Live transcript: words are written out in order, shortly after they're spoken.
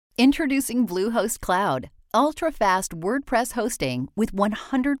Introducing Bluehost Cloud, ultra-fast WordPress hosting with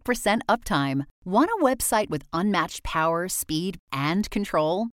 100% uptime. Want a website with unmatched power, speed, and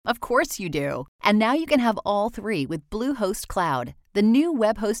control? Of course you do. And now you can have all three with Bluehost Cloud, the new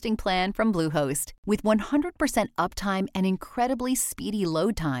web hosting plan from Bluehost. With 100% uptime and incredibly speedy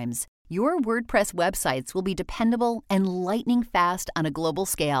load times, your WordPress websites will be dependable and lightning fast on a global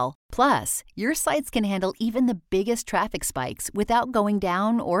scale. Plus, your sites can handle even the biggest traffic spikes without going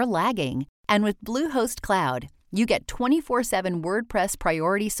down or lagging. And with Bluehost Cloud, you get 24/7 WordPress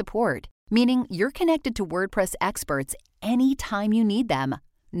priority support, meaning you're connected to WordPress experts anytime you need them.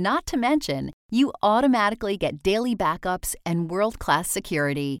 Not to mention, you automatically get daily backups and world-class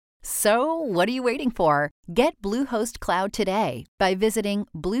security. So, what are you waiting for? Get Bluehost Cloud today by visiting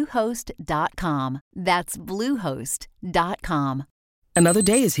Bluehost.com. That's Bluehost.com. Another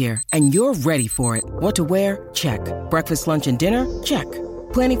day is here, and you're ready for it. What to wear? Check. Breakfast, lunch, and dinner? Check.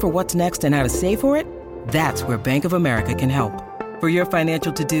 Planning for what's next and how to save for it? That's where Bank of America can help. For your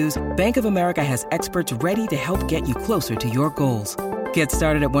financial to-dos, Bank of America has experts ready to help get you closer to your goals. Get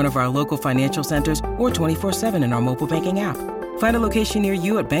started at one of our local financial centers or 24/7 in our mobile banking app. Find a location near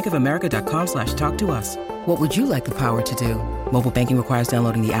you at bankofamerica.com/talktous. What would you like the power to do? Mobile banking requires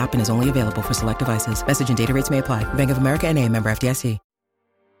downloading the app and is only available for select devices. Message and data rates may apply. Bank of America N.A., member FDIC.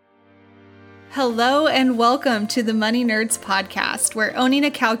 Hello and welcome to the Money Nerds podcast, where owning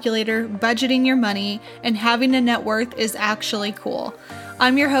a calculator, budgeting your money, and having a net worth is actually cool.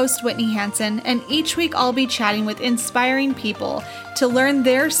 I'm your host, Whitney Hansen, and each week I'll be chatting with inspiring people to learn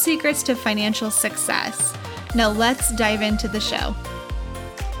their secrets to financial success. Now let's dive into the show.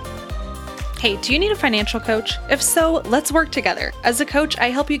 Hey, do you need a financial coach? If so, let's work together. As a coach, I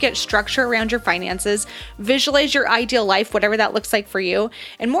help you get structure around your finances, visualize your ideal life, whatever that looks like for you,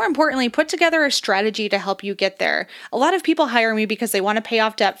 and more importantly, put together a strategy to help you get there. A lot of people hire me because they want to pay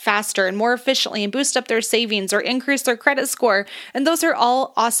off debt faster and more efficiently and boost up their savings or increase their credit score, and those are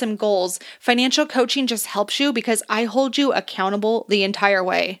all awesome goals. Financial coaching just helps you because I hold you accountable the entire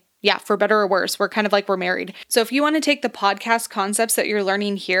way. Yeah, for better or worse, we're kind of like we're married. So if you want to take the podcast concepts that you're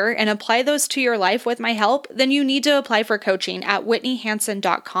learning here and apply those to your life with my help, then you need to apply for coaching at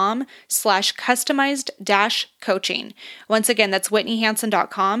whitneyhansen.com/customized-coaching. Once again, that's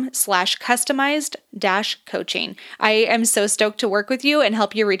whitneyhansen.com/customized-coaching. I am so stoked to work with you and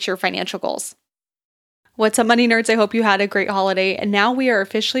help you reach your financial goals. What's up, Money Nerds? I hope you had a great holiday. And now we are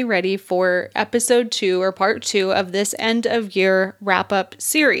officially ready for episode 2 or part 2 of this end of year wrap up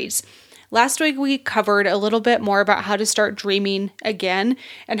series. Last week, we covered a little bit more about how to start dreaming again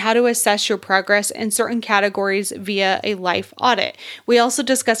and how to assess your progress in certain categories via a life audit. We also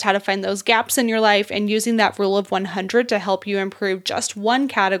discussed how to find those gaps in your life and using that rule of 100 to help you improve just one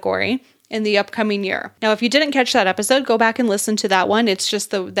category in the upcoming year. Now, if you didn't catch that episode, go back and listen to that one. It's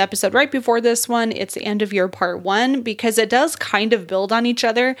just the episode right before this one. It's the end of year part 1 because it does kind of build on each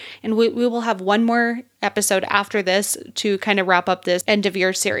other. And we will have one more episode after this to kind of wrap up this end of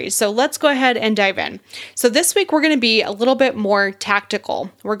year series. So let's go ahead and dive in. So this week we're going to be a little bit more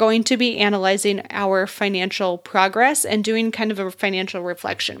tactical. We're going to be analyzing our financial progress and doing kind of a financial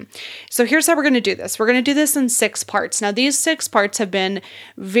reflection. So here's how we're going to do this. We're going to do this in 6 parts. Now these 6 parts have been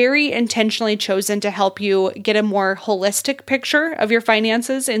very intentionally chosen to help you get a more holistic picture of your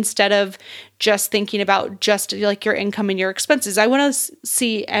finances instead of just thinking about just like your income and your expenses. I want to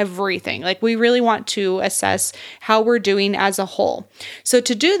see everything. Like we really want to assess how we're doing as a whole. So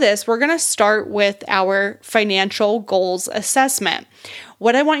to do this, we're going to start with our financial goals assessment.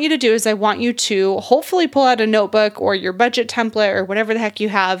 What I want you to do is I want you to hopefully pull out a notebook or your budget template or whatever the heck you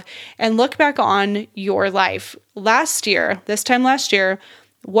have and look back on your life. This time last year,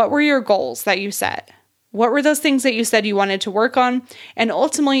 what were your goals that you set? What were those things that you said you wanted to work on? And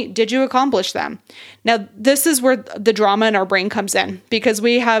ultimately, did you accomplish them? Now, this is where the drama in our brain comes in because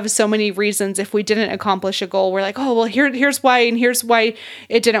we have so many reasons if we didn't accomplish a goal. We're like, oh, well, here's why, and here's why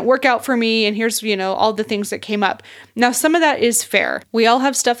it didn't work out for me, and here's, all the things that came up. Now, some of that is fair. We all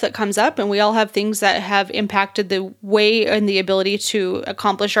have stuff that comes up, and we all have things that have impacted the way and the ability to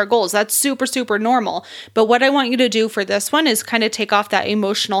accomplish our goals. That's super, super normal. But what I want you to do for this one is kind of take off that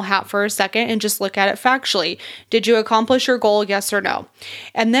emotional hat for a second and just look at it factually. Did you accomplish your goal? Yes or no?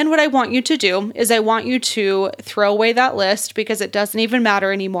 And then what I want you to do is I want you to throw away that list because it doesn't even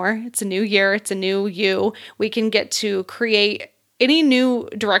matter anymore. It's a new year. It's a new you. We can get to create any new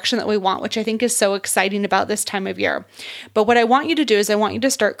direction that we want, which I think is so exciting about this time of year. But what I want you to do is I want you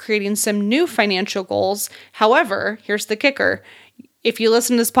to start creating some new financial goals. However, here's the kicker. If you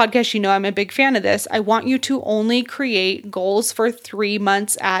listen to this podcast, you know I'm a big fan of this. I want you to only create goals for 3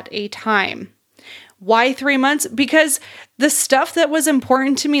 months at a time. Why 3 months? Because the stuff that was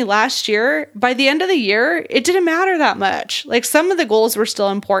important to me last year, by the end of the year, it didn't matter that much. Like some of the goals were still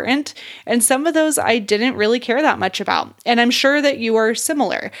important, and some of those I didn't really care that much about. And I'm sure that you are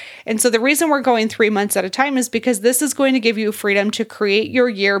similar. And so the reason we're going 3 months at a time is because this is going to give you freedom to create your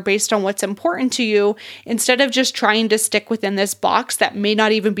year based on what's important to you, instead of just trying to stick within this box that may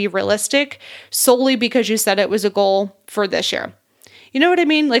not even be realistic solely because you said it was a goal for this year. You know what I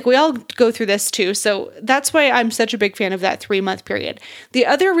mean? Like we all go through this too. So that's why I'm such a big fan of that 3-month period. The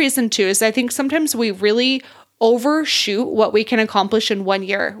other reason too is I think sometimes we really overshoot what we can accomplish in 1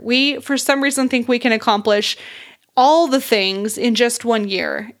 year. We, for some reason, think we can accomplish all the things in just 1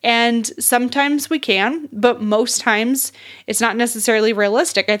 year. And sometimes we can, but most times it's not necessarily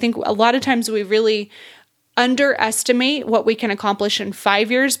realistic. I think a lot of times we really underestimate what we can accomplish in 5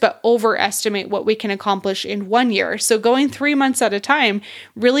 years, but overestimate what we can accomplish in 1 year. So going 3 months at a time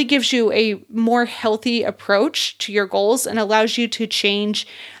really gives you a more healthy approach to your goals and allows you to change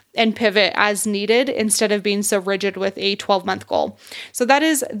and pivot as needed instead of being so rigid with a 12-month goal. So that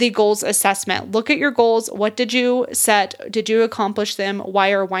is the goals assessment. Look at your goals. What did you set? Did you accomplish them?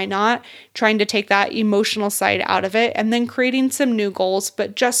 Why or why not? Trying to take that emotional side out of it, and then creating some new goals,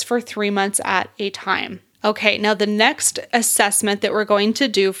 but just for 3 months at a time. Okay, now the next assessment that we're going to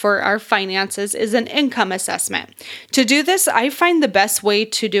do for our finances is an income assessment. To do this, I find the best way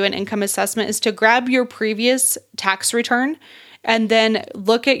to do an income assessment is to grab your previous tax return and then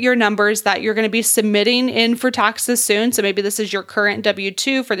look at your numbers that you're going to be submitting in for taxes soon. So maybe this is your current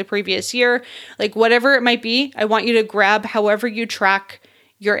W-2 for the previous year, like whatever it might be. I want you to grab however you track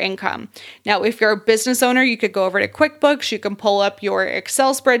your income. Now, if you're a business owner, you could go over to QuickBooks, you can pull up your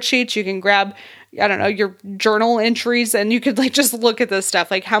Excel spreadsheets, you can grab, I don't know, your journal entries, and you could just look at this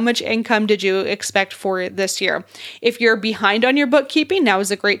stuff. Like how much income did you expect for this year? If you're behind on your bookkeeping, now is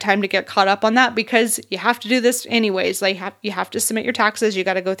a great time to get caught up on that because you have to do this anyways. You have to submit your taxes. You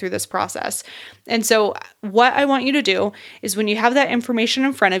got to go through this process. And so what I want you to do is when you have that information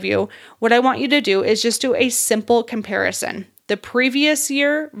in front of you, what I want you to do is just do a simple comparison. The previous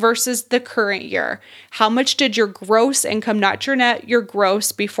year versus the current year. How much did your gross income, not your net, your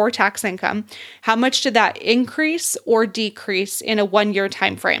gross before tax income, how much did that increase or decrease in a 1 year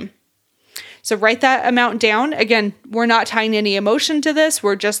time frame? So write that amount down. Again, we're not tying any emotion to this.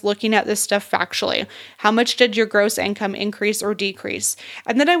 We're just looking at this stuff factually. How much did your gross income increase or decrease?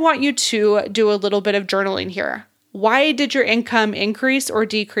 And then I want you to do a little bit of journaling here. Why did your income increase or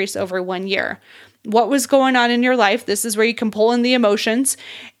decrease over 1 year? What was going on in your life? This is where you can pull in the emotions.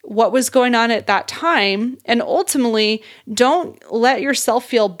 What was going on at that time? And ultimately, don't let yourself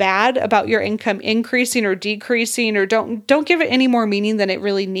feel bad about your income increasing or decreasing, or don't give it any more meaning than it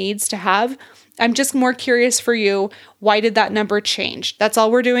really needs to have. I'm just more curious for you. Why did that number change? That's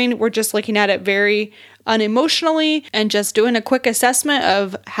all we're doing. We're just looking at it very unemotionally and just doing a quick assessment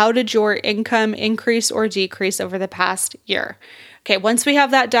of how did your income increase or decrease over the past year. Okay, once we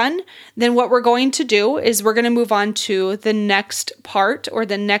have that done, then what we're going to do is we're going to move on to the next part or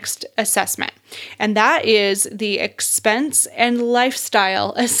the next assessment. And that is the expense and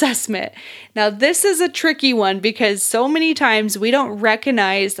lifestyle assessment. Now, this is a tricky one because so many times we don't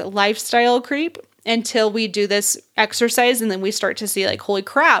recognize lifestyle creep until we do this exercise and then we start to see holy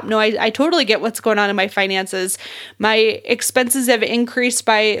crap, no, I totally get what's going on in my finances. My expenses have increased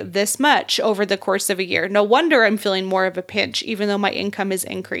by this much over the course of a year. No wonder I'm feeling more of a pinch, even though my income is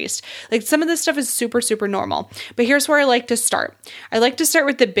increased. Some of this stuff is super, super normal. But here's where I like to start. I like to start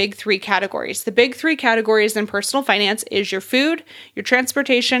with the big 3 categories. The big 3 categories in personal finance is your food, your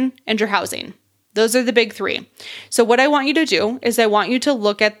transportation, and your housing. Those are the big 3. So what I want you to do is I want you to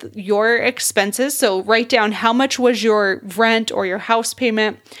look at your expenses. So write down how much was your rent or your house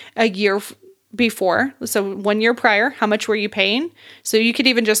payment a year before. So 1 year prior, how much were you paying? So you could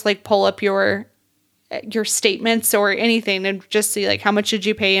even just pull up your statements or anything and just see how much did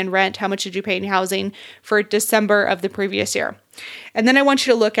you pay in rent? How much did you pay in housing for December of the previous year? And then I want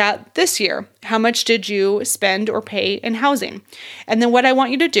you to look at this year. How much did you spend or pay in housing? And then what I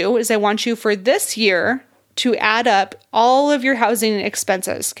want you to do is I want you for this year to add up all of your housing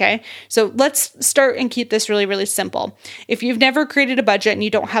expenses, okay? So let's start and keep this really, really simple. If you've never created a budget and you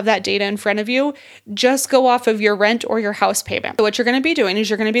don't have that data in front of you, just go off of your rent or your house payment. So what you're going to be doing is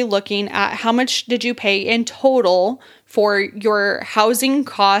you're going to be looking at how much did you pay in total for your housing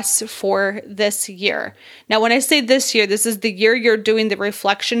costs for this year. Now, when I say this year, this is the year you're doing the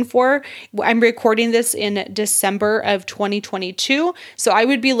reflection for. I'm recording this in December of 2022. So I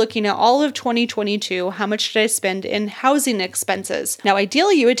would be looking at all of 2022. How much did I spend in housing expenses? Now,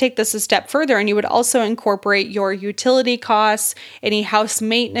 ideally, you would take this a step further and you would also incorporate your utility costs, any house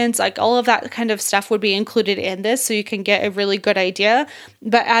maintenance, like all of that kind of stuff would be included in this so you can get a really good idea.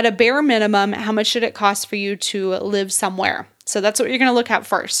 But at a bare minimum, how much should it cost for you to live somewhere? So that's what you're going to look at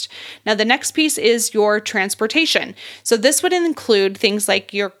first. Now, the next piece is your transportation. So this would include things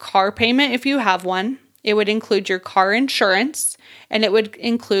like your car payment if you have one. It would include your car insurance, and it would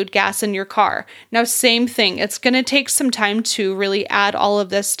include gas in your car. Now, same thing. It's going to take some time to really add all of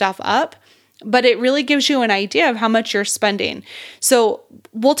this stuff up, but it really gives you an idea of how much you're spending. So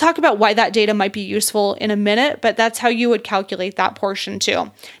we'll talk about why that data might be useful in a minute, but that's how you would calculate that portion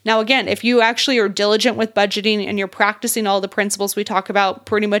too. Now, again, if you actually are diligent with budgeting and you're practicing all the principles we talk about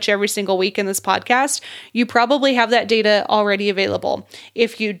pretty much every single week in this podcast, you probably have that data already available.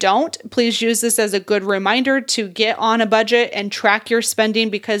 If you don't, please use this as a good reminder to get on a budget and track your spending,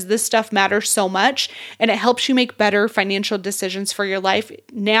 because this stuff matters so much and it helps you make better financial decisions for your life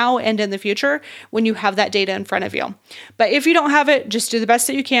now and in the future when you have that data in front of you. But if you don't have it, just do the best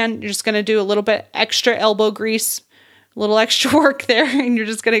that you can. You're just going to do a little bit extra elbow grease, a little extra work there, and you're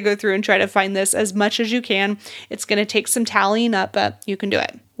just going to go through and try to find this as much as you can. It's going to take some tallying up, but you can do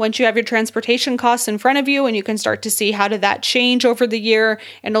it. Once you have your transportation costs in front of you and you can start to see how did that change over the year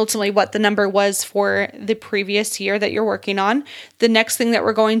and ultimately what the number was for the previous year that you're working on, the next thing that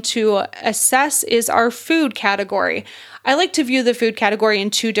we're going to assess is our food category. I like to view the food category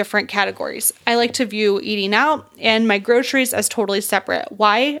in two different categories. I like to view eating out and my groceries as totally separate.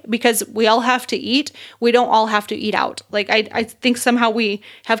 Why? Because we all have to eat. We don't all have to eat out. Like I think somehow we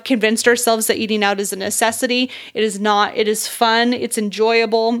have convinced ourselves that eating out is a necessity. It is not. It is fun. It's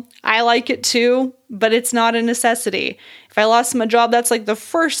enjoyable. I like it too, but it's not a necessity. If I lost my job, that's like the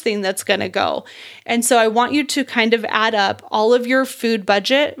first thing that's going to go. And so I want you to kind of add up all of your food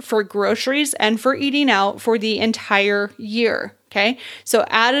budget for groceries and for eating out for the entire year. Okay, so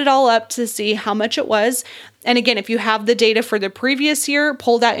add it all up to see how much it was. And again, if you have the data for the previous year,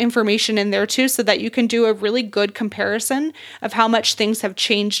 pull that information in there too, so that you can do a really good comparison of how much things have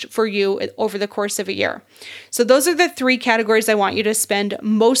changed for you over the course of a year. So those are the three categories I want you to spend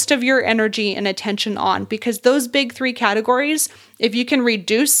most of your energy and attention on, because those big three categories, if you can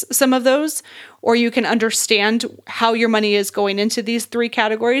reduce some of those, or you can understand how your money is going into these three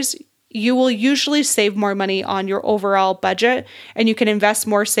categories, you will usually save more money on your overall budget, and you can invest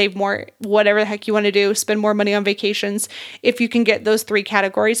more, save more, whatever the heck you want to do, spend more money on vacations if you can get those three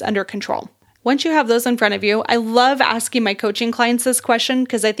categories under control. Once you have those in front of you, I love asking my coaching clients this question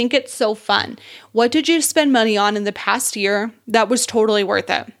because I think it's so fun. What did you spend money on in the past year that was totally worth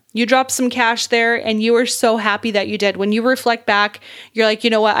it? You dropped some cash there and you were so happy that you did. When you reflect back, you're like, you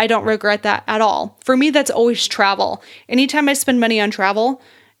know what? I don't regret that at all. For me, that's always travel. Anytime I spend money on travel,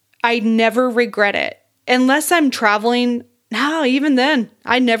 I never regret it. Unless I'm traveling, no, even then,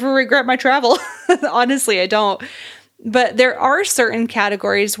 I never regret my travel. Honestly, I don't. But there are certain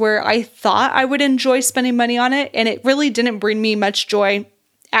categories where I thought I would enjoy spending money on it, and it really didn't bring me much joy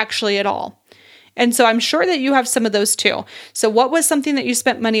actually at all. And so I'm sure that you have some of those too. So what was something that you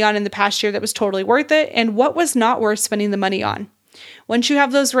spent money on in the past year that was totally worth it, and what was not worth spending the money on? Once you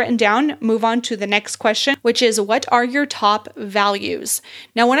have those written down, move on to the next question, which is, what are your top values?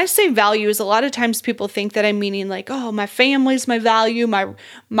 Now, when I say values, a lot of times people think that I'm meaning like, oh, my family's my value,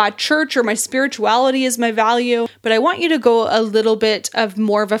 my church or my spirituality is my value. But I want you to go a little bit of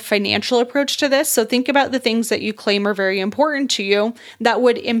more of a financial approach to this. So think about the things that you claim are very important to you that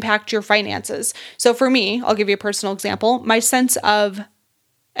would impact your finances. So for me, I'll give you a personal example. My sense of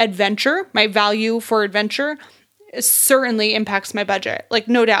adventure, my value for adventure, certainly impacts my budget, like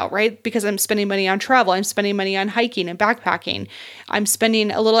no doubt, right? Because I'm spending money on travel, I'm spending money on hiking and backpacking, I'm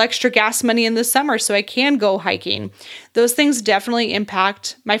spending a little extra gas money in the summer so I can go hiking. Those things definitely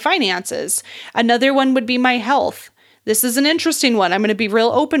impact my finances. Another one would be my health. This is an interesting one. I'm going to be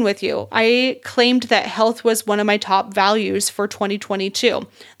real open with you. I claimed that health was one of my top values for 2022.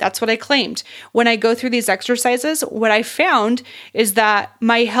 That's what I claimed. When I go through these exercises, what I found is that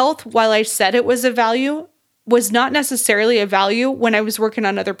my health, while I said it was a value, was not necessarily a value when I was working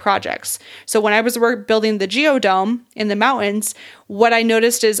on other projects. So when I was building the geodome in the mountains, what I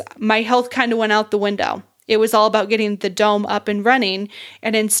noticed is my health kind of went out the window. it was all about getting the dome up and running.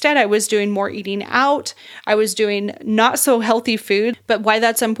 And instead, I was doing more eating out. I was doing not so healthy food. But why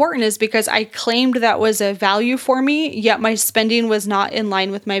that's important is because I claimed that was a value for me, yet my spending was not in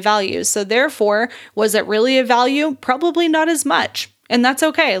line with my values. So therefore, was it really a value? Probably not as much. And that's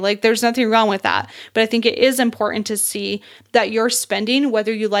okay. Like, there's nothing wrong with that. But I think it is important to see that your spending,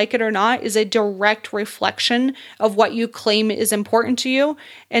 whether you like it or not, is a direct reflection of what you claim is important to you.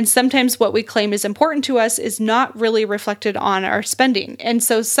 And sometimes what we claim is important to us is not really reflected on our spending. And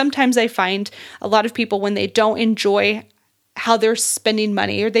so sometimes I find a lot of people, when they don't enjoy how they're spending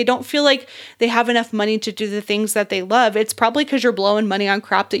money, or they don't feel like they have enough money to do the things that they love, it's probably because you're blowing money on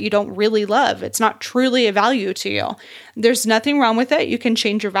crap that you don't really love. It's not truly a value to you. There's nothing wrong with it. You can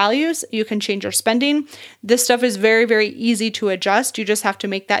change your values. You can change your spending. This stuff is very, very easy to adjust. You just have to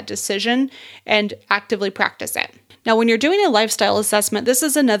make that decision and actively practice it. Now, when you're doing a lifestyle assessment, this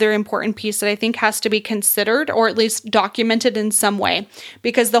is another important piece that I think has to be considered, or at least documented in some way,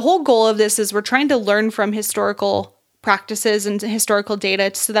 because the whole goal of this is we're trying to learn from historical practices and historical data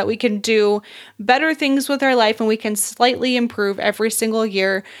so that we can do better things with our life and we can slightly improve every single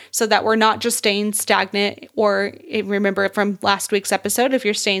year so that we're not just staying stagnant. Or remember from last week's episode, if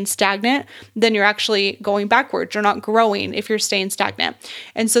you're staying stagnant, then you're actually going backwards. You're not growing if you're staying stagnant.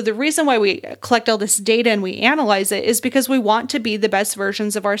 And so the reason why we collect all this data and we analyze it is because we want to be the best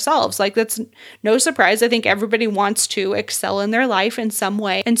versions of ourselves. Like, that's no surprise. I think everybody wants to excel in their life in some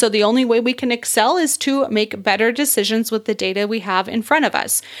way. And so the only way we can excel is to make better decisions with the data we have in front of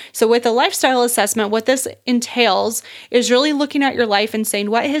us. So with a lifestyle assessment, what this entails is really looking at your life and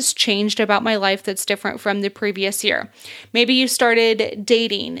saying, what has changed about my life that's different from the previous year? Maybe you started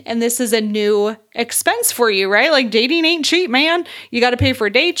dating and this is a new expense for you, right? Like, dating ain't cheap, man. You got to pay for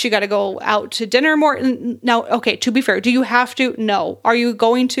dates. You got to go out to dinner more. Now, okay, to be fair, do you have to? No. Are you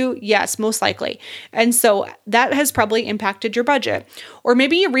going to? Yes, most likely. And so that has probably impacted your budget. Or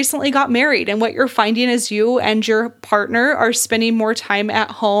maybe you recently got married and what you're finding is you and your partner are spending more time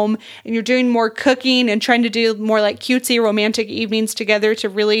at home and you're doing more cooking and trying to do more like cutesy romantic evenings together to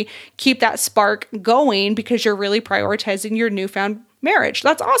really keep that spark going because you're really prioritizing your newfound marriage.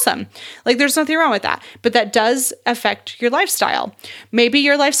 That's awesome. Like, there's nothing wrong with that, but that does affect your lifestyle. Maybe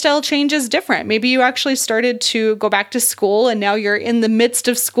your lifestyle change is different. Maybe you actually started to go back to school and now you're in the midst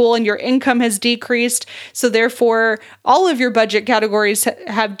of school and your income has decreased. So therefore, all of your budget categories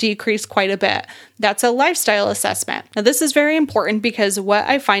have decreased quite a bit. That's a lifestyle assessment. Now, this is very important because what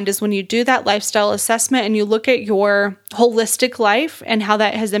I find is when you do that lifestyle assessment and you look at your holistic life and how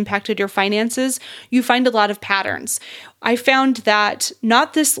that has impacted your finances, you find a lot of patterns. I found that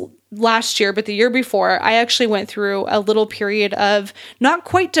not this last year, but the year before, I actually went through a little period of not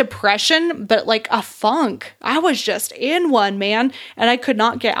quite depression, but like a funk. I was just in one, man, and I could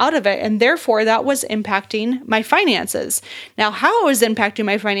not get out of it. And therefore, that was impacting my finances. Now, how it was impacting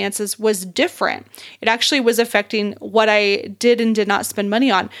my finances was different. It actually was affecting what I did and did not spend money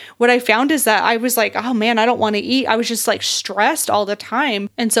on. What I found is that I was like, oh man, I don't want to eat. I was just like stressed all the time.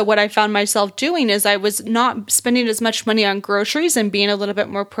 And so what I found myself doing is I was not spending as much money on groceries and being a little bit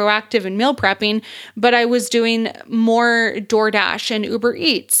more proactive in meal prepping, but I was doing more DoorDash and Uber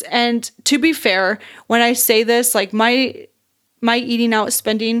Eats. And to be fair, when I say this, like my eating out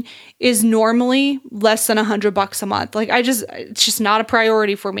spending is normally less than $100 a month. Like, it's just not a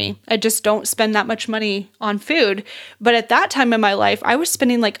priority for me. I just don't spend that much money on food. But at that time in my life, I was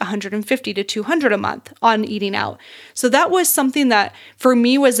spending like $150 to $200 a month on eating out. So that was something that for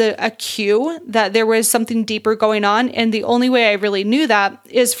me was a cue that there was something deeper going on. And the only way I really knew that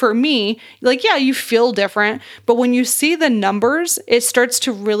is for me, like, yeah, you feel different, but when you see the numbers, it starts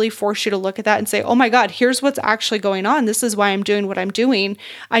to really force you to look at that and say, oh my God, here's what's actually going on. This is why I'm doing what I'm doing.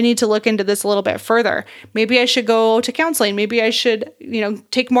 I need to look into this a little bit further. Maybe I should go to counseling. Maybe I should,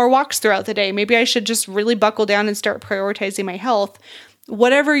 take more walks throughout the day. Maybe I should just really buckle down and start prioritizing my health.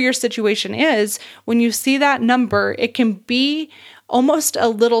 Whatever your situation is, when you see that number, it can be almost a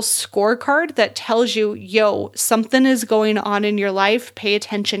little scorecard that tells you, yo, something is going on in your life. Pay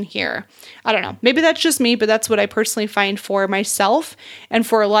attention here. I don't know. Maybe that's just me, but that's what I personally find for myself and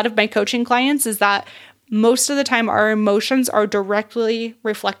for a lot of my coaching clients is that most of the time, our emotions are directly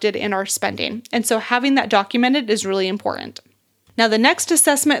reflected in our spending. And so having that documented is really important. Now, the next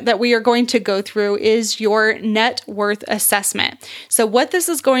assessment that we are going to go through is your net worth assessment. So what this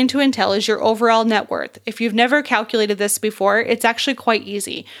is going to entail is your overall net worth. If you've never calculated this before, it's actually quite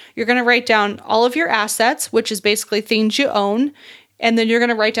easy. You're going to write down all of your assets, which is basically things you own, And then you're going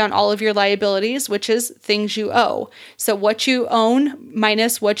to write down all of your liabilities, which is things you owe. So what you own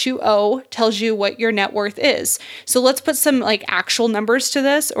minus what you owe tells you what your net worth is. So let's put some like actual numbers to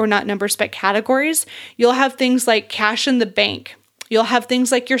this, or not numbers, but categories. You'll have things like cash in the bank. You'll have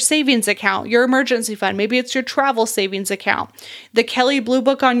things like your savings account, your emergency fund. Maybe it's your travel savings account, the Kelley Blue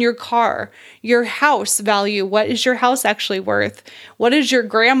Book on your car, your house value. What is your house actually worth? What is your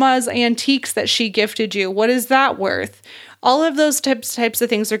grandma's antiques that she gifted you? What is that worth? All of those types of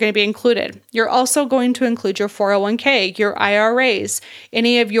things are going to be included. You're also going to include your 401k, your IRAs,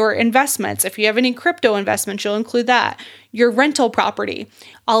 any of your investments. If you have any crypto investments, you'll include that. Your rental property.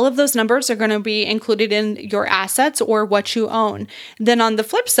 All of those numbers are going to be included in your assets or what you own. Then on the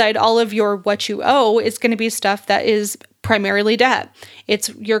flip side, all of your what you owe is going to be stuff that is primarily debt. It's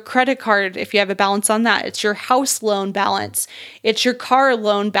your credit card, if you have a balance on that. It's your house loan balance. It's your car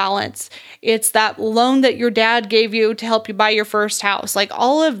loan balance. It's that loan that your dad gave you to help you buy your first house. Like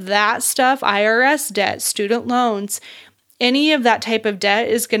all of that stuff, IRS debt, student loans, any of that type of debt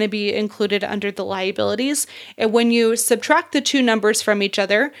is going to be included under the liabilities. And when you subtract the two numbers from each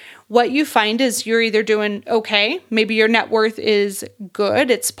other, what you find is you're either doing okay, maybe your net worth is good,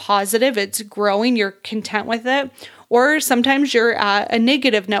 it's positive, it's growing, you're content with it, or sometimes you're at a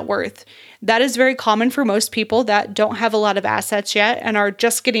negative net worth. That is very common for most people that don't have a lot of assets yet and are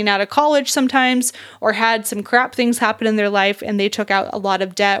just getting out of college sometimes, or had some crap things happen in their life and they took out a lot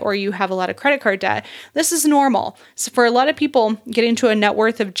of debt, or you have a lot of credit card debt. This is normal. So for a lot of people, getting to a net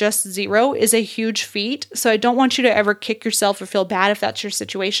worth of just zero is a huge feat. So I don't want you to ever kick yourself or feel bad if that's your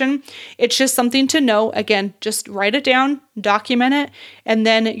situation. It's just something to know. Again, just write it down, document it, and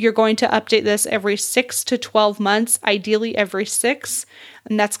then you're going to update this every 6 to 12 months, ideally every 6.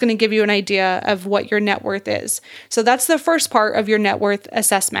 And that's going to give you an idea of what your net worth is. So that's the first part of your net worth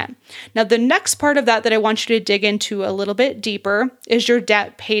assessment. Now, the next part of that I want you to dig into a little bit deeper is your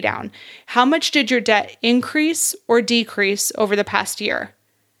debt pay down. How much did your debt increase or decrease over the past year?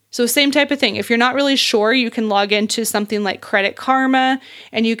 So same type of thing. If you're not really sure, you can log into something like Credit Karma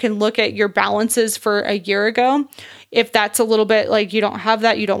and you can look at your balances for a year ago. If that's a little bit like you don't have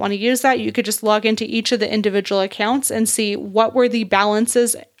that, you don't want to use that, you could just log into each of the individual accounts and see what were the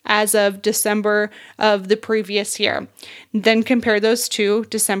balances as of December of the previous year. Then compare those to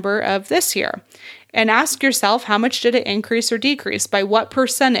December of this year. And ask yourself, how much did it increase or decrease? By what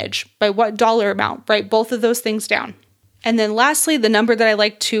percentage? By what dollar amount? Write both of those things down. And then lastly, the number that I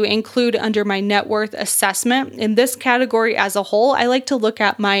like to include under my net worth assessment, in this category as a whole, I like to look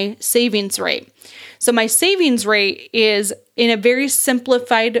at my savings rate. So my savings rate is, in a very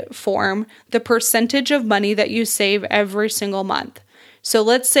simplified form, the percentage of money that you save every single month. So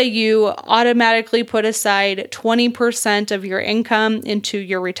let's say you automatically put aside 20% of your income into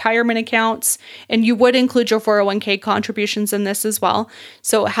your retirement accounts, and you would include your 401k contributions in this as well.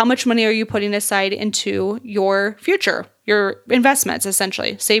 So how much money are you putting aside into your future? Your investments,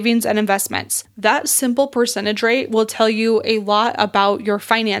 essentially, savings and investments. That simple percentage rate will tell you a lot about your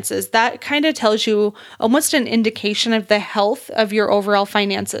finances. That kind of tells you almost an indication of the health of your overall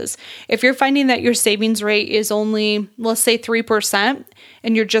finances. If you're finding that your savings rate is only, let's say 3%,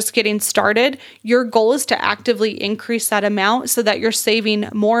 and you're just getting started, your goal is to actively increase that amount so that you're saving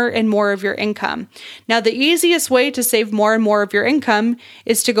more and more of your income. Now, the easiest way to save more and more of your income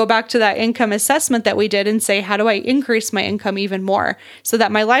is to go back to that income assessment that we did and say, how do I increase my income even more so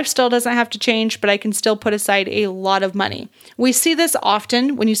that my lifestyle doesn't have to change, but I can still put aside a lot of money? We see this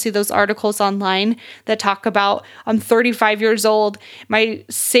often when you see those articles online that talk about, I'm 35 years old, I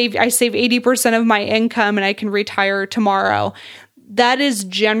save 80% of my income and I can retire tomorrow. That is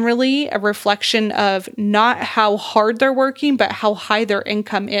generally a reflection of not how hard they're working, but how high their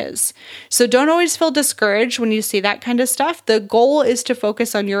income is. So don't always feel discouraged when you see that kind of stuff. The goal is to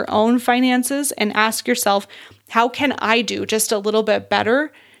focus on your own finances and ask yourself, how can I do just a little bit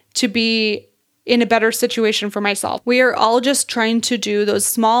better to be in a better situation for myself? We are all just trying to do those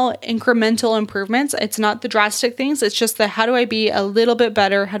small incremental improvements. It's not the drastic things. It's just the, how do I be a little bit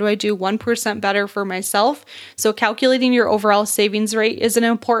better? How do I do 1% better for myself? So calculating your overall savings rate is an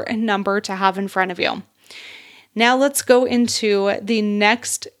important number to have in front of you. Now let's go into the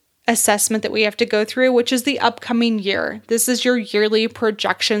next assessment that we have to go through, which is the upcoming year. This is your yearly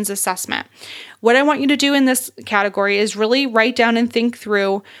projections assessment. What I want you to do in this category is really write down and think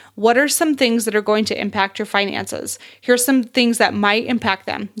through what are some things that are going to impact your finances. Here's some things that might impact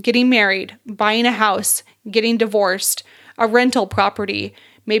them: getting married, buying a house, getting divorced, a rental property,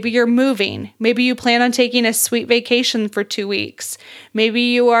 Maybe you're moving. Maybe you plan on taking a sweet vacation for 2 weeks. Maybe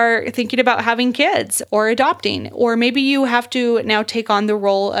you are thinking about having kids or adopting, or maybe you have to now take on the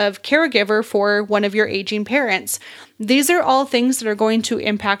role of caregiver for one of your aging parents. These are all things that are going to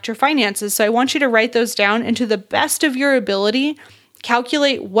impact your finances. So I want you to write those down and to the best of your ability,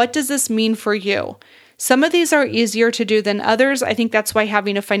 calculate what does this mean for you. Some of these are easier to do than others. I think that's why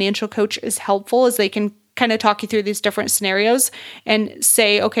having a financial coach is helpful, as they can kind of talk you through these different scenarios and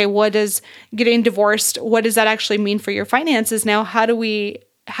say, okay, what does getting divorced, what does that actually mean for your finances? Now, how do we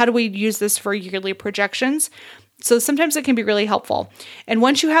use this for yearly projections? So sometimes it can be really helpful. And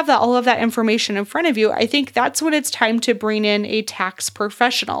once you have all of that information in front of you, I think that's when it's time to bring in a tax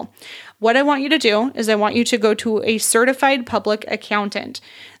professional. What I want you to do is I want you to go to a certified public accountant.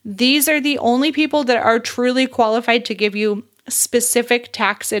 These are the only people that are truly qualified to give you specific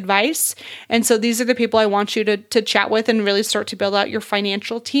tax advice. And so these are the people I want you to chat with and really start to build out your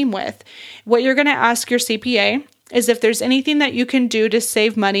financial team with. What you're going to ask your CPA is if there's anything that you can do to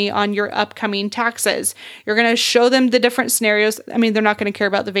save money on your upcoming taxes. You're going to show them the different scenarios. I mean, they're not going to care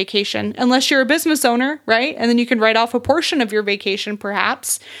about the vacation unless you're a business owner, right? And then you can write off a portion of your vacation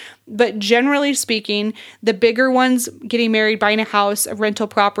perhaps. But generally speaking, the bigger ones, getting married, buying a house, a rental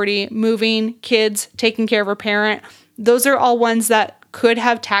property, moving, kids, taking care of a parent, those are all ones that could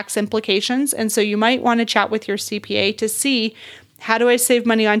have tax implications. And so you might want to chat with your CPA to see, how do I save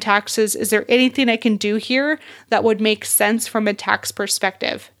money on taxes? Is there anything I can do here that would make sense from a tax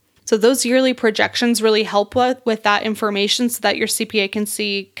perspective? So those yearly projections really help with that information so that your CPA can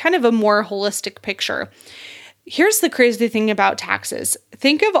see kind of a more holistic picture. Here's the crazy thing about taxes.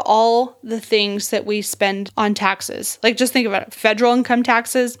 Think of all the things that we spend on taxes. Like, just think about it. Federal income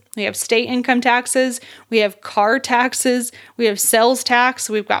taxes, we have state income taxes, we have car taxes, we have sales tax,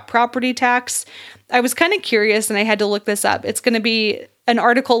 we've got property tax. I was kind of curious and I had to look this up. It's going to be an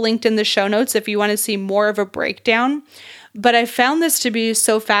article linked in the show notes if you want to see more of a breakdown. But I found this to be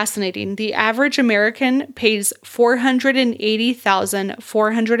so fascinating. The average American pays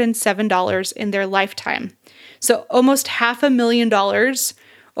 $480,407 in their lifetime. So almost $500,000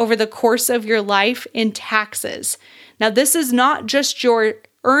 over the course of your life in taxes. Now, this is not just your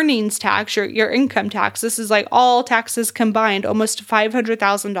earnings tax, your income tax. This is like all taxes combined, almost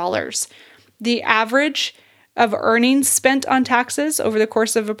 $500,000. The average of earnings spent on taxes over the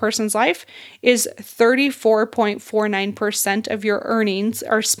course of a person's life is 34.49% of your earnings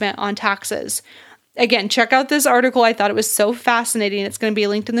are spent on taxes. Again, check out this article. I thought it was so fascinating. It's going to be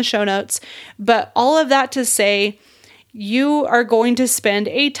linked in the show notes. But all of that to say, you are going to spend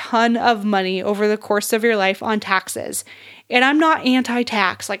a ton of money over the course of your life on taxes. And I'm not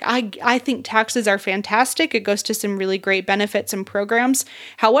anti-tax. Like, I think taxes are fantastic. It goes to some really great benefits and programs.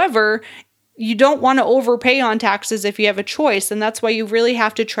 However, you don't want to overpay on taxes if you have a choice. And that's why you really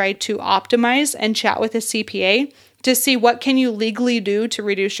have to try to optimize and chat with a CPA to see what can you legally do to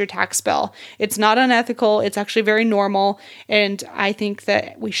reduce your tax bill. It's not unethical. It's actually very normal. And I think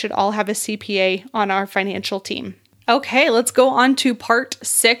that we should all have a CPA on our financial team. Okay, let's go on to part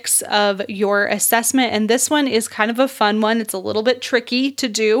 6 of your assessment. And this one is kind of a fun one. It's a little bit tricky to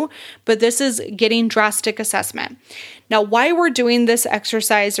do, but this is getting drastic assessment. Now, why we're doing this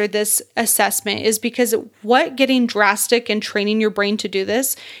exercise or this assessment is because what getting drastic and training your brain to do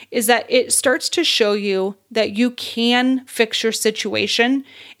this is that it starts to show you that you can fix your situation,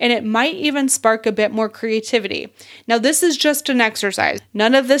 and it might even spark a bit more creativity. Now, this is just an exercise.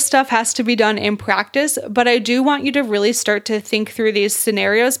 None of this stuff has to be done in practice, but I do want you to really start to think through these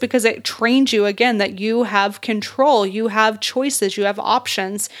scenarios because it trains you again that you have control, you have choices, you have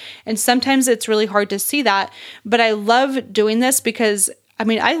options, and sometimes it's really hard to see that, but I love doing this because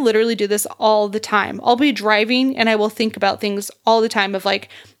I literally do this all the time. I'll be driving and I will think about things all the time of like,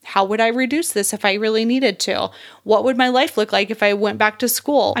 how would I reduce this if I really needed to? What would my life look like if I went back to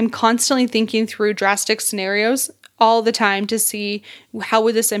school? I'm constantly thinking through drastic scenarios all the time to see how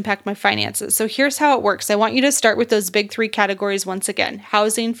would this impact my finances. So here's how it works. I want you to start with those big 3 categories once again: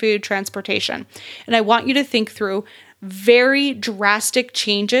 housing, food, transportation. And I want you to think through very drastic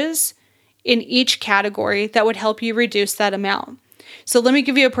changes in each category that would help you reduce that amount. So let me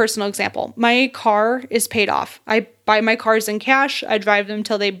give you a personal example. My car is paid off. I buy my cars in cash. I drive them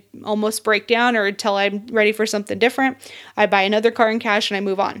till they almost break down or until I'm ready for something different. I buy another car in cash and I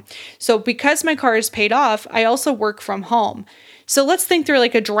move on. So because my car is paid off, I also work from home. So let's think through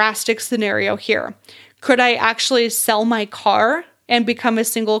like a drastic scenario here. Could I actually sell my car and become a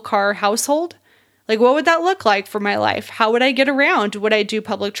single car household? Like, what would that look like for my life? How would I get around? Would I do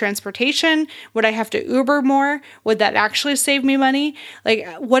public transportation? Would I have to Uber more? Would that actually save me money? Like,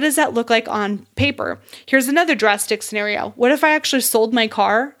 what does that look like on paper? Here's another drastic scenario. What if I actually sold my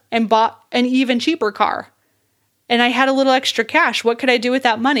car and bought an even cheaper car? And I had a little extra cash. What could I do with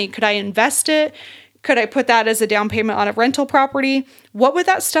that money? Could I invest it? Could I put that as a down payment on a rental property? What would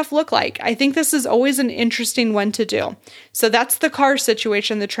that stuff look like? I think this is always an interesting one to do. So that's the car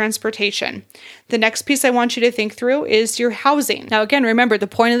situation, the transportation. The next piece I want you to think through is your housing. Now, again, remember, the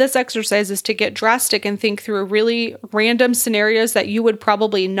point of this exercise is to get drastic and think through really random scenarios that you would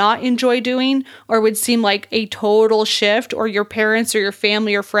probably not enjoy doing or would seem like a total shift, or your parents or your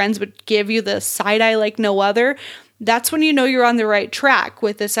family or friends would give you the side eye like no other. That's when you know you're on the right track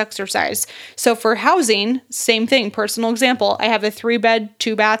with this exercise. So for housing, same thing, personal example. I have a 3-bed,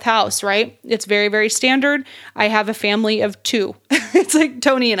 2-bath house, right? It's very, very standard. I have a family of 2. It's like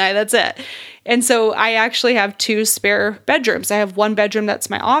Tony and I, that's it. And so I actually have 2 spare bedrooms. I have 1 bedroom that's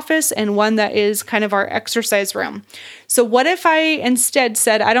my office and 1 that is kind of our exercise room. So what if I instead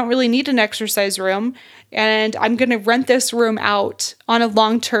said, I don't really need an exercise room and I'm going to rent this room out on a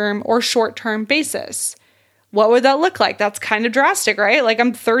long-term or short-term basis? What would that look like? That's kind of drastic, right? Like,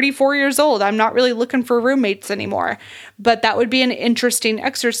 I'm 34 years old. I'm not really looking for roommates anymore, but that would be an interesting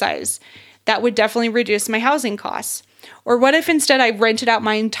exercise. That would definitely reduce my housing costs. Or what if instead I rented out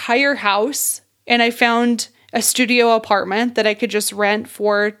my entire house and I found a studio apartment that I could just rent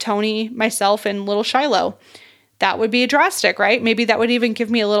for Tony, myself, and little Shiloh? That would be drastic, right? Maybe that would even give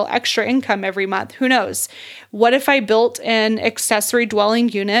me a little extra income every month. Who knows? What if I built an accessory dwelling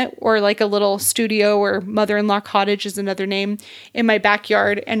unit, or like a little studio, or mother-in-law cottage is another name, in my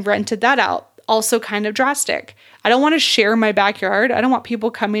backyard and rented that out? Also kind of drastic. I don't want to share my backyard. I don't want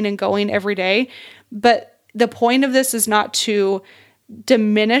people coming and going every day. But the point of this is not to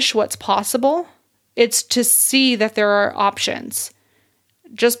diminish what's possible. It's to see that there are options.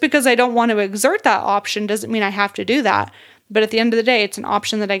 Just because I don't want to exert that option doesn't mean I have to do that. But at the end of the day, it's an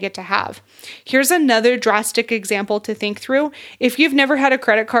option that I get to have. Here's another drastic example to think through. If you've never had a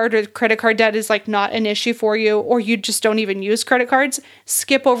credit card, or credit card debt is like not an issue for you, or you just don't even use credit cards,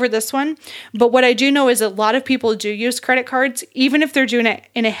 skip over this one. But what I do know is a lot of people do use credit cards, even if they're doing it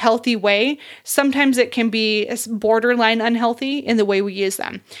in a healthy way. Sometimes it can be borderline unhealthy in the way we use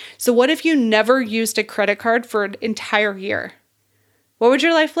them. So what if you never used a credit card for an entire year? What would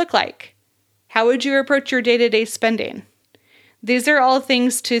your life look like? How would you approach your day-to-day spending? These are all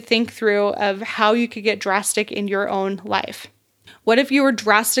things to think through of how you could get drastic in your own life. What if you were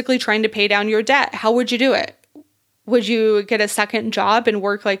drastically trying to pay down your debt? How would you do it? Would you get a second job and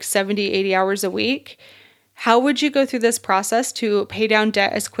work like 70, 80 hours a week? How would you go through this process to pay down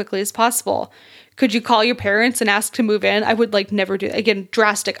debt as quickly as possible? Could you call your parents and ask to move in? I would never do that. Again,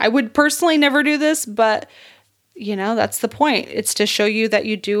 drastic. I would personally never do this, but that's the point. It's to show you that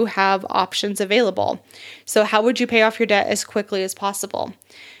you do have options available. So how would you pay off your debt as quickly as possible?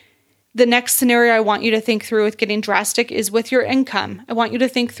 The next scenario I want you to think through with getting drastic is with your income. I want you to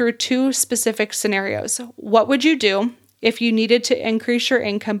think through 2 specific scenarios. What would you do if you needed to increase your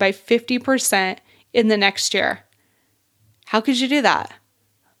income by 50% in the next year? How could you do that?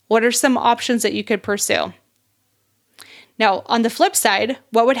 What are some options that you could pursue? Now, on the flip side,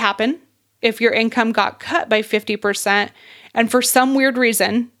 what would happen if your income got cut by 50% and for some weird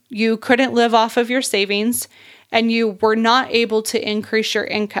reason you couldn't live off of your savings and you were not able to increase your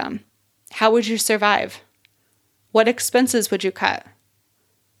income? How would you survive? What expenses would you cut?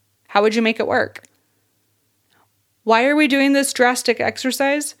 How would you make it work? Why are we doing this drastic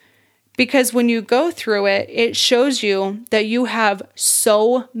exercise? Because when you go through it, it shows you that you have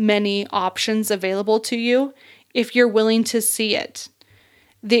so many options available to you if you're willing to see it.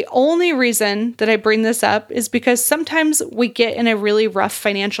 The only reason that I bring this up is because sometimes we get in a really rough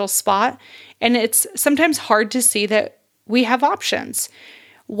financial spot, and it's sometimes hard to see that we have options.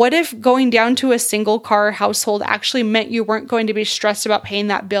 What if going down to a single car household actually meant you weren't going to be stressed about paying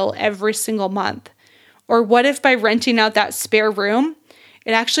that bill every single month? Or what if by renting out that spare room,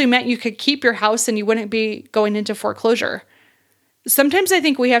 it actually meant you could keep your house and you wouldn't be going into foreclosure? Sometimes I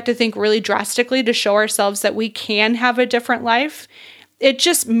think we have to think really drastically to show ourselves that we can have a different life. It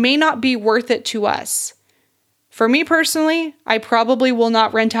just may not be worth it to us. For me personally, I probably will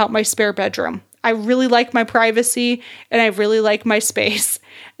not rent out my spare bedroom. I really like my privacy and I really like my space.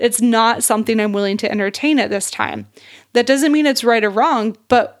 It's not something I'm willing to entertain at this time. That doesn't mean it's right or wrong,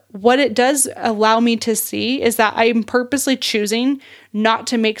 but what it does allow me to see is that I'm purposely choosing not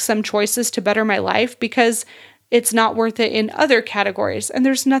to make some choices to better my life because it's not worth it in other categories, and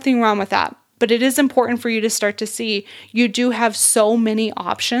there's nothing wrong with that. But it is important for you to start to see you do have so many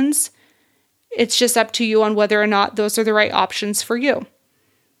options, It's just up to you on whether or not those are the right options for you.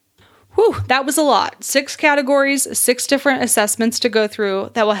 Whew, that was a lot. 6 categories, 6 different assessments to go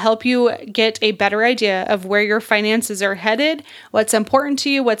through that will help you get a better idea of where your finances are headed, what's important to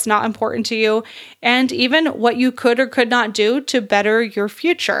you, what's not important to you, and even what you could or could not do to better your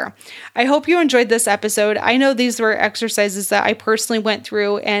future. I hope you enjoyed this episode. I know these were exercises that I personally went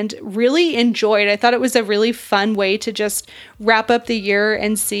through and really enjoyed. I thought it was a really fun way to just wrap up the year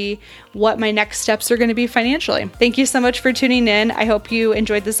and see what my next steps are going to be financially. Thank you so much for tuning in. I hope you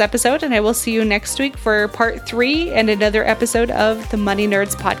enjoyed this episode, and I will see you next week for part 3 and another episode of the Money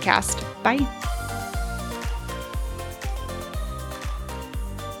Nerds podcast. Bye.